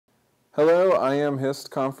Hello, IAMHIST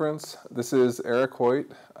conference. This is Eric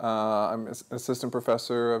Hoyt. I'm an assistant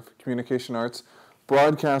professor of communication arts,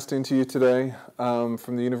 broadcasting to you today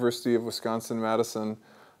from the University of Wisconsin-Madison.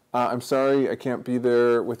 I'm sorry I can't be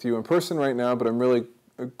there with you in person right now, but I'm really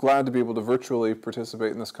glad to be able to virtually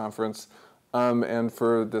participate in this conference and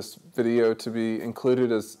for this video to be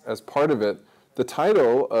included as part of it. The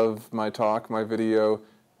title of my talk, my video,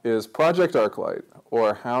 is Project Arclight,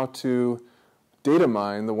 or How to Data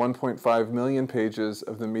Mine the 1.5 million pages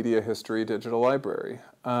of the Media History Digital Library.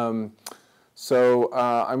 So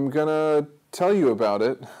I'm going to tell you about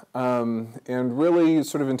it, and really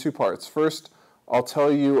sort of in two parts. First, I'll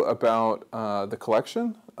tell you about the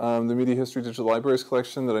collection, the Media History Digital Libraries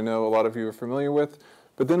collection that I know a lot of you are familiar with.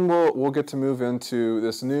 But then we'll get to move into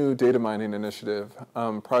this new data mining initiative,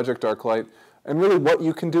 Project Arclight, and really what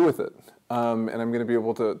you can do with it. And I'm going to be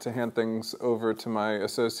able to hand things over to my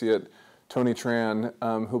associate, Tony Tran,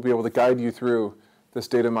 who'll be able to guide you through this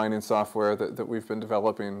data mining software that we've been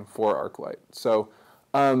developing for Arclight. So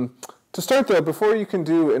to start though, before you can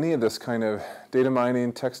do any of this kind of data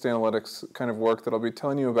mining, text analytics kind of work that I'll be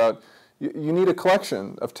telling you about, you need a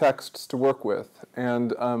collection of texts to work with.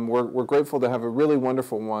 And we're grateful to have a really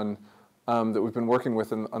wonderful one that we've been working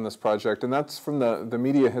with on this project. And that's from the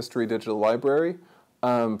Media History Digital Library.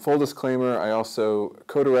 Full disclaimer, I also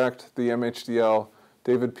co-direct the MHDL.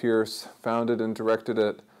 David Pierce founded and directed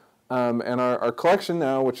it. And our collection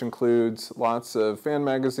now, which includes lots of fan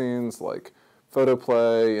magazines like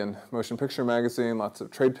Photoplay and Motion Picture Magazine, lots of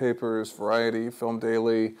trade papers, Variety, Film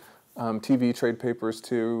Daily, TV trade papers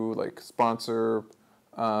too, like Sponsor,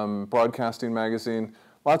 Broadcasting Magazine,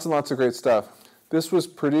 lots and lots of great stuff. This was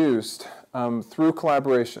produced through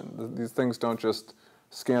collaboration. These things don't just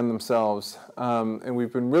scan themselves. And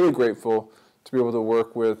we've been really grateful to be able to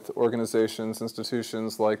work with organizations,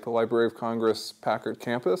 institutions like the Library of Congress Packard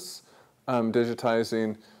campus,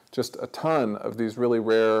 digitizing just a ton of these really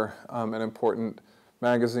rare and important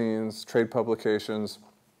magazines, trade publications.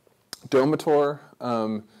 Domator,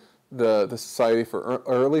 the Society for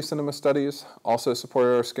Early Cinema Studies, also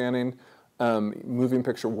supported our scanning. Moving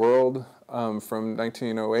Picture World from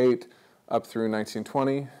 1908 up through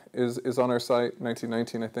 1920 is on our site,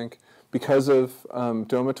 1919 I think, because of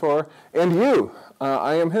Domator. And you,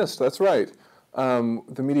 IAMHIST, that's right.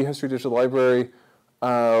 The Media History Digital Library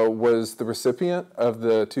was the recipient of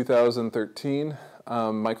the 2013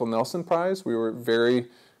 Michael Nelson Prize. We were very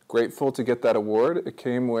grateful to get that award. It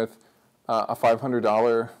came with a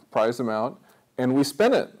 $500 prize amount, and we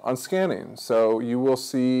spent it on scanning. So you will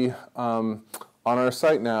see on our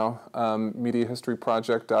site now,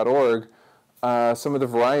 mediahistoryproject.org, some of the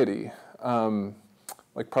variety,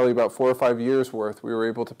 like probably about 4 or 5 years worth we were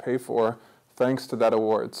able to pay for thanks to that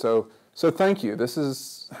award. So thank you. This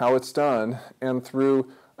is how it's done. And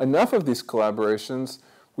through enough of these collaborations,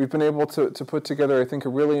 we've been able to put together, I think, a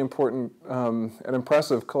really important and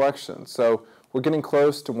impressive collection. So we're getting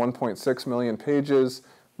close to 1.6 million pages.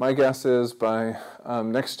 My guess is by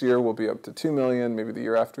next year we'll be up to 2 million, maybe the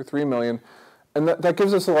year after 3 million. And that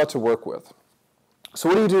gives us a lot to work with. So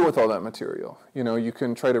what do you do with all that material? You know, you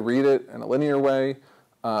can try to read it in a linear way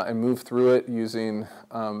and move through it using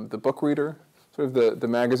the book reader, sort of the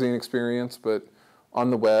magazine experience, but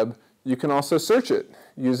on the web. You can also search it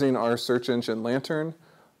using our search engine Lantern,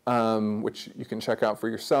 which you can check out for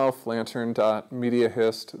yourself,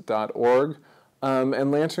 lantern.mediahist.org.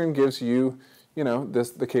 And Lantern gives you,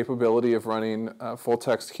 the capability of running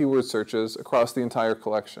full-text keyword searches across the entire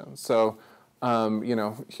collection. So,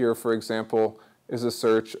 here, for example, is a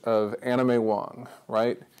search of Anime Wong,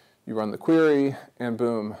 right? You run the query, and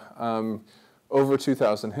boom, over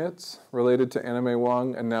 2,000 hits related to Anime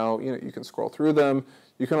Wong, and now you can scroll through them.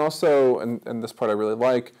 You can also, and this part I really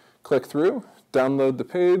like, click through, download the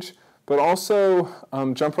page, but also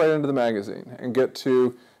jump right into the magazine and get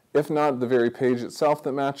to, if not the very page itself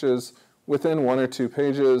that matches, within 1 or 2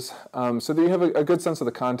 pages, so that you have a good sense of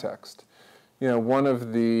the context. One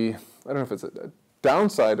of the, I don't know if it's a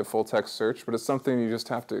downside of full-text search, but it's something you just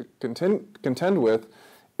have to contend with,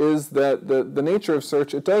 is that the nature of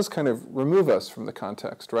search, it does kind of remove us from the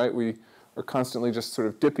context, right? We are constantly just sort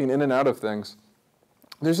of dipping in and out of things.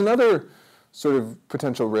 There's another sort of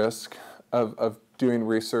potential risk of doing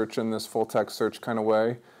research in this full-text search kind of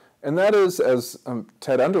way, and that is, as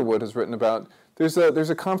Ted Underwood has written about, there's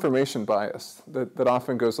a confirmation bias that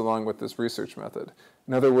often goes along with this research method.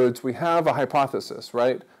 In other words, we have a hypothesis,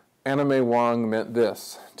 right? Anime Wong meant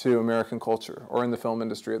this to American culture or in the film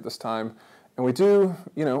industry at this time. And we do,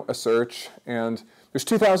 a search, and there's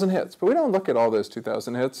 2,000 hits, but we don't look at all those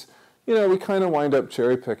 2,000 hits. We kind of wind up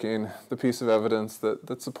cherry-picking the piece of evidence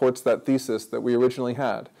that supports that thesis that we originally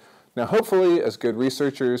had. Now, hopefully, as good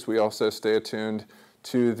researchers, we also stay attuned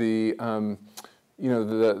to the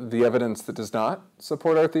evidence that does not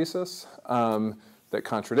support our thesis, that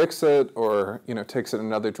contradicts it, or takes it in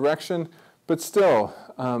another direction. But still,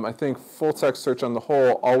 I think full text search on the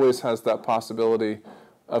whole always has that possibility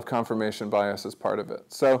of confirmation bias as part of it.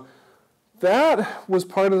 So that was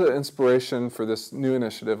part of the inspiration for this new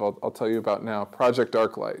initiative I'll tell you about now, Project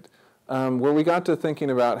Arclight, where we got to thinking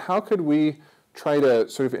about how could we try to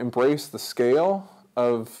sort of embrace the scale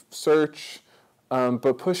of search,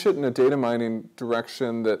 but push it in a data mining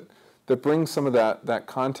direction that brings some of that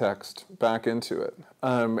context back into it.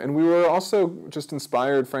 And we were also just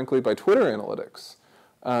inspired, frankly, by Twitter analytics.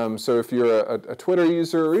 So if you're a Twitter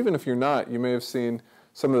user, or even if you're not, you may have seen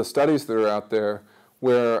some of the studies that are out there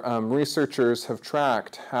where researchers have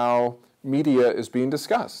tracked how media is being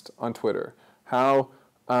discussed on Twitter, how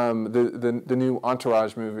the new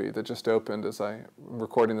Entourage movie that just opened, as I'm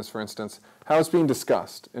recording this, for instance, how it's being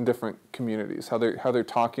discussed in different communities, how they're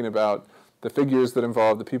talking about the figures that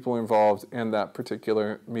involved, the people involved in that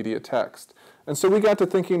particular media text. And so we got to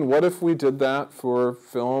thinking, what if we did that for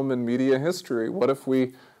film and media history? What if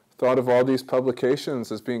we thought of all these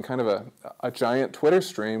publications as being kind of a giant Twitter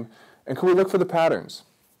stream, and could we look for the patterns?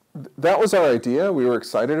 That was our idea. We were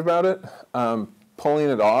excited about it. Pulling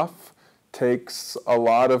it off takes a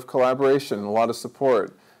lot of collaboration, a lot of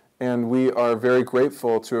support, and we are very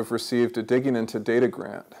grateful to have received a Digging Into Data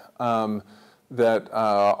grant that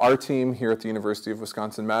our team here at the University of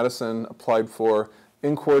Wisconsin-Madison applied for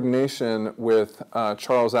in coordination with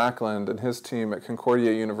Charles Ackland and his team at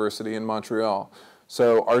Concordia University in Montreal.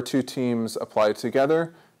 So our two teams applied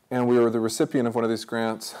together, and we were the recipient of one of these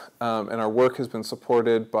grants, and our work has been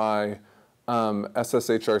supported by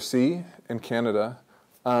SSHRC in Canada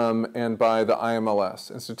and by the IMLS,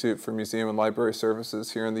 Institute for Museum and Library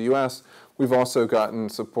Services here in the US. We've also gotten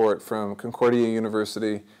support from Concordia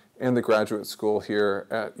University and the graduate school here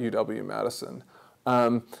at UW-Madison.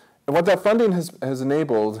 And what that funding has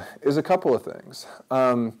enabled is a couple of things.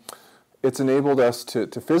 It's enabled us to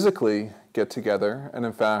physically get together, and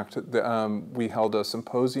in fact, we held a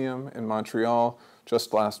symposium in Montreal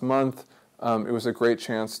just last month. It was a great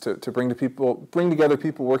chance to bring together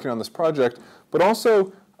people working on this project, but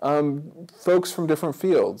also folks from different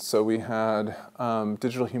fields. So we had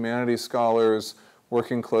digital humanities scholars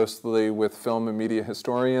working closely with film and media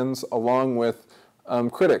historians, along with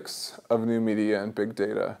critics of new media and big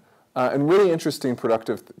data. And really interesting,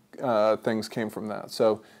 productive things came from that.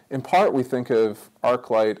 So in part, we think of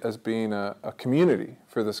Arclight as being a community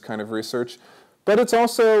for this kind of research, but it's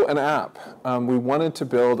also an app. We wanted to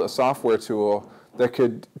build a software tool that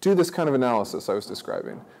could do this kind of analysis I was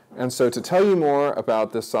describing. And so to tell you more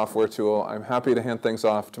about this software tool, I'm happy to hand things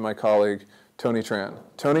off to my colleague, Tony Tran.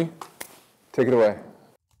 Tony, take it away.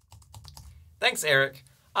 Thanks, Eric.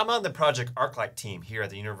 I'm on the Project Arclight team here at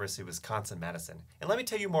the University of Wisconsin-Madison, and let me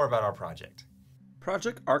tell you more about our project.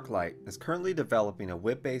 Project Arclight is currently developing a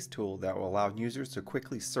web-based tool that will allow users to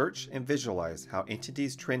quickly search and visualize how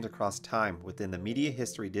entities trend across time within the Media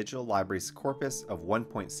History Digital Library's corpus of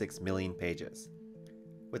 1.6 million pages.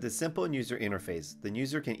 With a simple user interface, the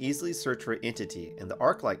user can easily search for an entity, and the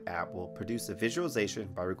Arclight app will produce a visualization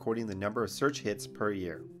by recording the number of search hits per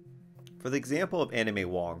year. For the example of anime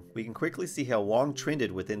Wong, we can quickly see how Wong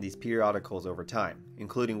trended within these periodicals over time,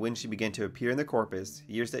 including when she began to appear in the corpus,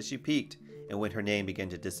 years that she peaked, and when her name began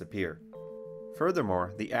to disappear.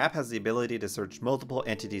 Furthermore, the app has the ability to search multiple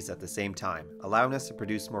entities at the same time, allowing us to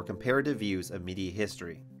produce more comparative views of media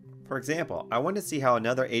history. For example, I want to see how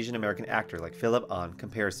another Asian American actor like Philip Ahn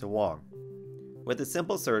compares to Wong. With a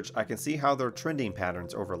simple search, I can see how their trending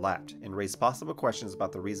patterns overlapped and raise possible questions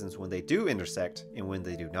about the reasons when they do intersect and when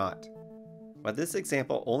they do not. While this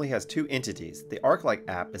example only has 2 entities, the Arclight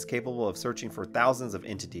app is capable of searching for thousands of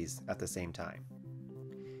entities at the same time.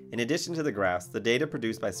 In addition to the graphs, the data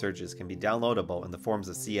produced by searches can be downloadable in the forms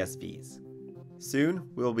of CSVs. Soon,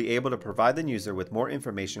 we will be able to provide the user with more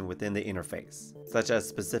information within the interface, such as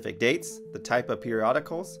specific dates, the type of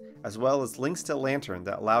periodicals, as well as links to Lantern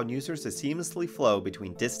that allow users to seamlessly flow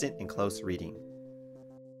between distant and close reading.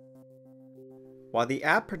 While the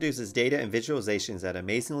app produces data and visualizations at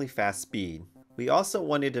amazingly fast speed, we also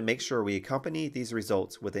wanted to make sure we accompany these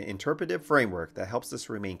results with an interpretive framework that helps us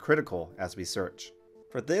remain critical as we search.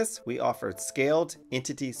 For this, we offered Scaled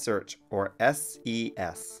Entity Search, or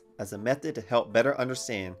SES, as a method to help better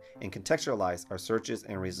understand and contextualize our searches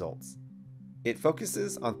and results. It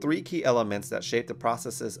focuses on 3 key elements that shape the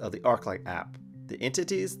processes of the Arclight app: the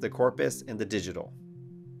entities, the corpus, and the digital.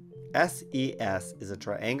 SES is a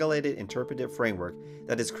triangulated interpretive framework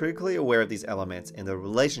that is critically aware of these elements and the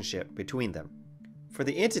relationship between them. For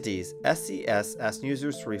the entities, SCS asked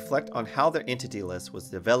users to reflect on how their entity list was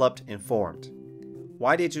developed and formed.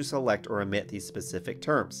 Why did you select or omit these specific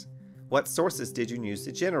terms? What sources did you use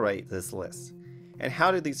to generate this list? And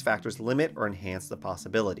how do these factors limit or enhance the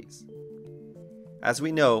possibilities? As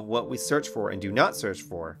we know, what we search for and do not search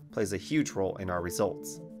for plays a huge role in our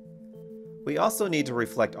results. We also need to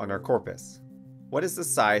reflect on our corpus. What is the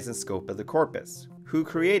size and scope of the corpus? Who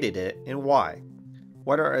created it and why?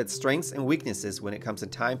 What are its strengths and weaknesses when it comes to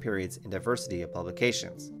time periods and diversity of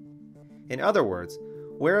publications? In other words,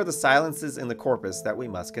 where are the silences in the corpus that we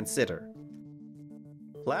must consider?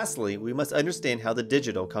 Lastly, we must understand how the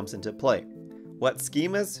digital comes into play. What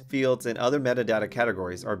schemas, fields, and other metadata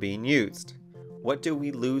categories are being used? What do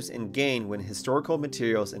we lose and gain when historical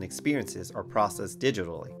materials and experiences are processed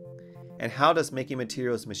digitally? And how does making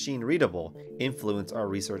materials machine readable influence our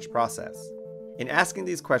research process? In asking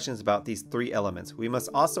these questions about these three elements, we must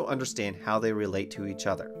also understand how they relate to each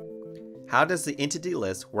other. How does the entity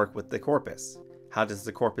list work with the corpus? How does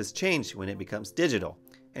the corpus change when it becomes digital?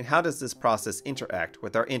 And how does this process interact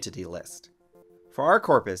with our entity list? For our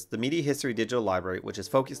corpus, the Media History Digital Library, which is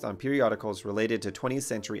focused on periodicals related to 20th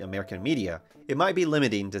century American media, it might be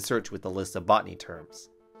limiting to search with a list of botany terms.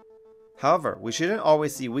 However, we shouldn't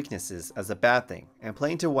always see weaknesses as a bad thing, and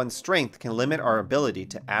playing to one's strength can limit our ability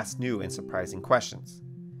to ask new and surprising questions.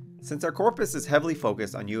 Since our corpus is heavily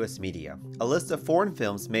focused on US media, a list of foreign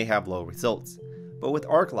films may have low results, but with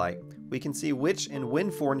Arclight, we can see which and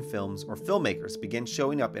when foreign films or filmmakers begin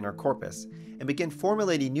showing up in our corpus and begin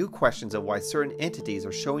formulating new questions of why certain entities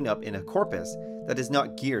are showing up in a corpus that is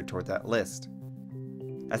not geared toward that list.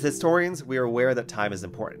 As historians, we are aware that time is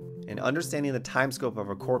important, and understanding the time scope of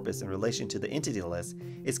a corpus in relation to the entity list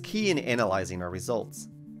is key in analyzing our results.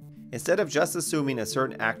 Instead of just assuming a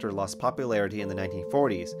certain actor lost popularity in the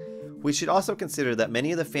 1940s, we should also consider that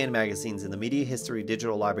many of the fan magazines in the Media History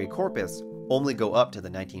Digital Library corpus only go up to the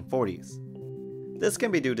 1940s. This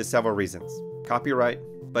can be due to several reasons: copyright,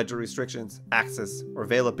 budget restrictions, access, or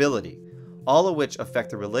availability, all of which affect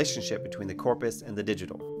the relationship between the corpus and the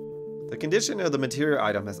digital. The condition of the material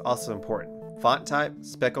item is also important. Font type,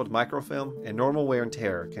 speckled microfilm, and normal wear and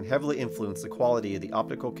tear can heavily influence the quality of the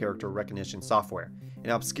optical character recognition software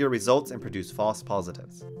and obscure results and produce false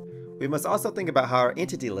positives. We must also think about how our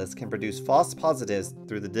entity list can produce false positives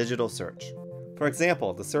through the digital search. For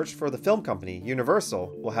example, the search for the film company,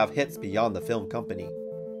 Universal, will have hits beyond the film company.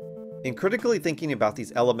 In critically thinking about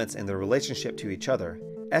these elements and their relationship to each other,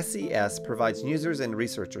 SCS provides users and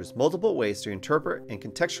researchers multiple ways to interpret and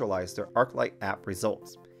contextualize their Arclight app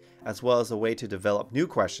results, as well as a way to develop new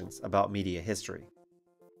questions about media history.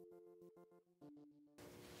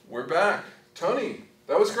 We're back. Tony,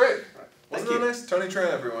 that was great. Thank Wasn't that you. nice? Tony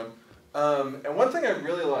Tran, everyone. And one thing I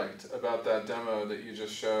really liked about that demo that you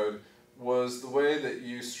just showed was the way that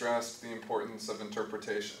you stressed the importance of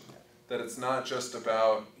interpretation. That it's not just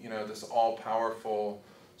about, this all-powerful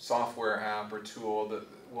software app or tool that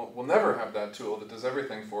we'll never have that tool that does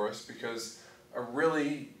everything for us, because a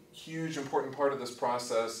really huge important part of this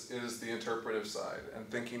process is the interpretive side and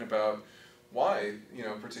thinking about why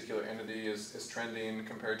a particular entity is trending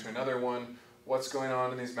compared to another one, what's going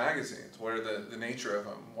on in these magazines, what are the nature of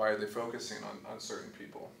them, why are they focusing on certain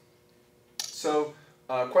people. So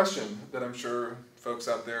a question that I'm sure folks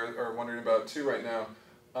out there are wondering about too right now,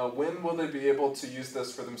 when will they be able to use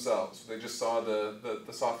this for themselves? They just saw the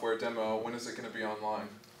software demo. When is it going to be online?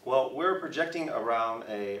 Well, we're projecting around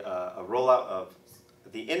a rollout of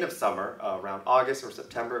the end of summer, around August or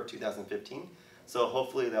September of 2015. So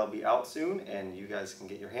hopefully they'll be out soon, and you guys can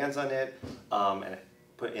get your hands on it and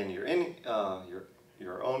put in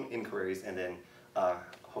your own inquiries, and then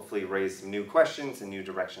hopefully raise some new questions and new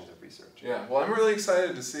directions of research. Yeah, well, I'm really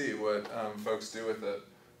excited to see what folks do with it.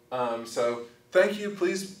 So thank you.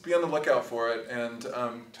 Please be on the lookout for it. And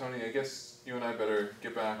Tony, I guess you and I better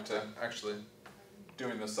get back to actually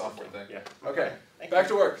doing this software thing. Yeah. Okay, Thank back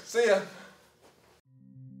you. to work. See ya.